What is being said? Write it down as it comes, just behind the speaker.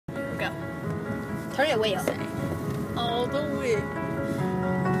Turn it way up. All the way.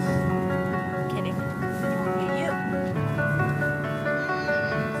 Kidding. You.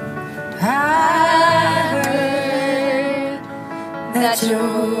 I heard that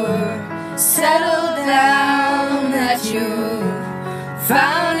you're settled down, that you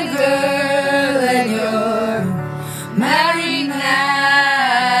found a girl and you're married now.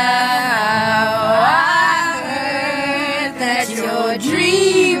 I heard that your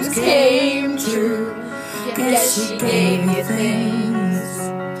dreams came true. Guess she gave you things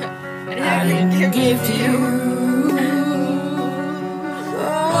I didn't give to you.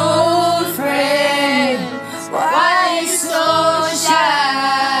 Old friend, why are you so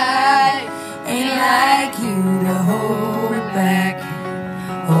shy? Ain't like you to hold back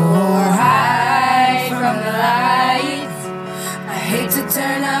or hide from the light. I hate to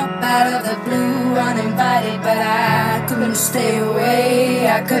turn up out of the blue uninvited, but I couldn't stay away,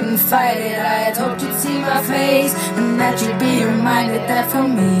 I couldn't fight it. I had hoped you'd see my face and that you'd be reminded that for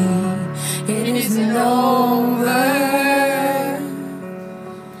me it isn't over.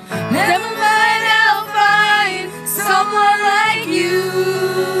 Never mind, I'll find someone like you.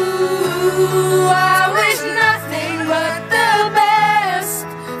 I wish nothing but the best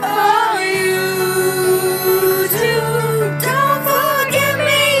for you too. Don't forget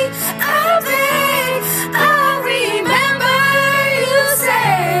me, I beg. I remember you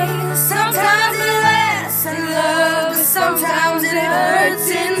say sometimes it lasts in love, but sometimes it hurts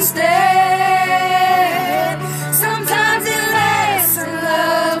instead. Sometimes it lasts in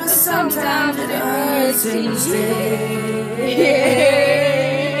love, but sometimes it hurts instead.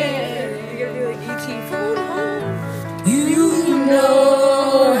 You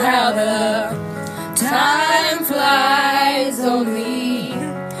know how the time flies. Only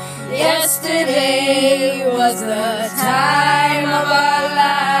yesterday was the time of our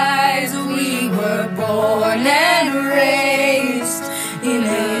lives. We were born and raised in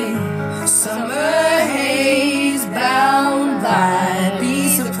a summer haze, bound by the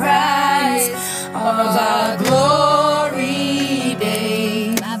surprise of our glory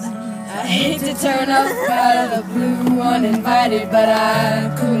days. I hate to turn up out of the blue uninvited, but I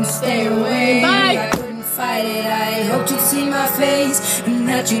couldn't stay away. I couldn't fight it. I hoped you'd see my face and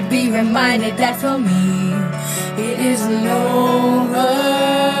that you'd be reminded that for me it isn't over.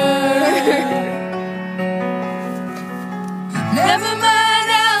 Never mind,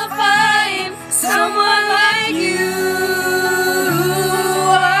 I'll find someone like you.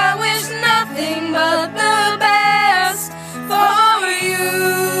 I wish nothing but the best for you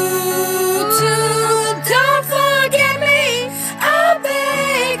too. Don't forget me, I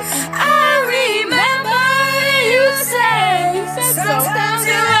beg. I remember you say sometimes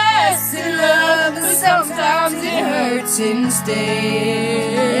it lasts in love, but sometimes it hurts instead.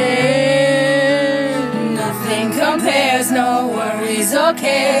 Nothing compares, no worries or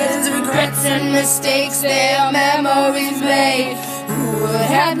cares, regrets and mistakes, they are memories made. Who would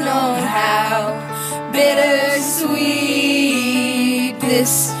have known how bittersweet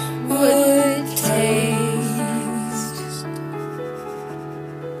this would taste?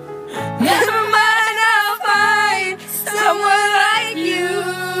 Never mind, I'll find someone like you.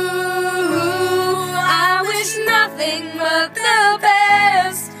 I wish nothing but the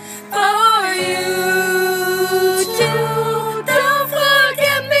best for you too. Don't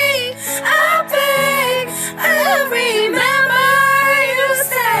forget me, I beg. I remember you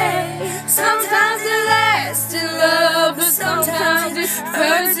say sometimes it lasts in love, but sometimes it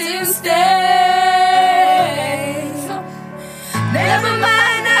hurts instead. Never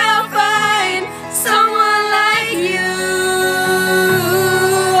mind, I'll find someone like you.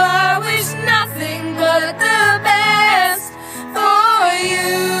 I wish nothing but the best for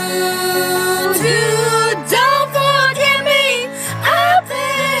you too. Don't forget me, I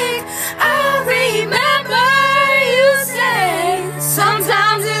beg. I remember you say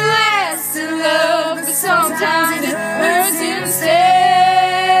sometimes it lasts in love, but sometimes it hurts instead.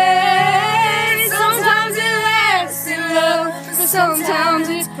 Sometimes it lasts in love, but sometimes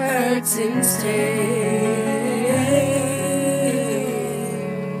it hurts instead.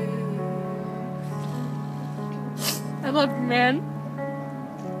 I love you, man.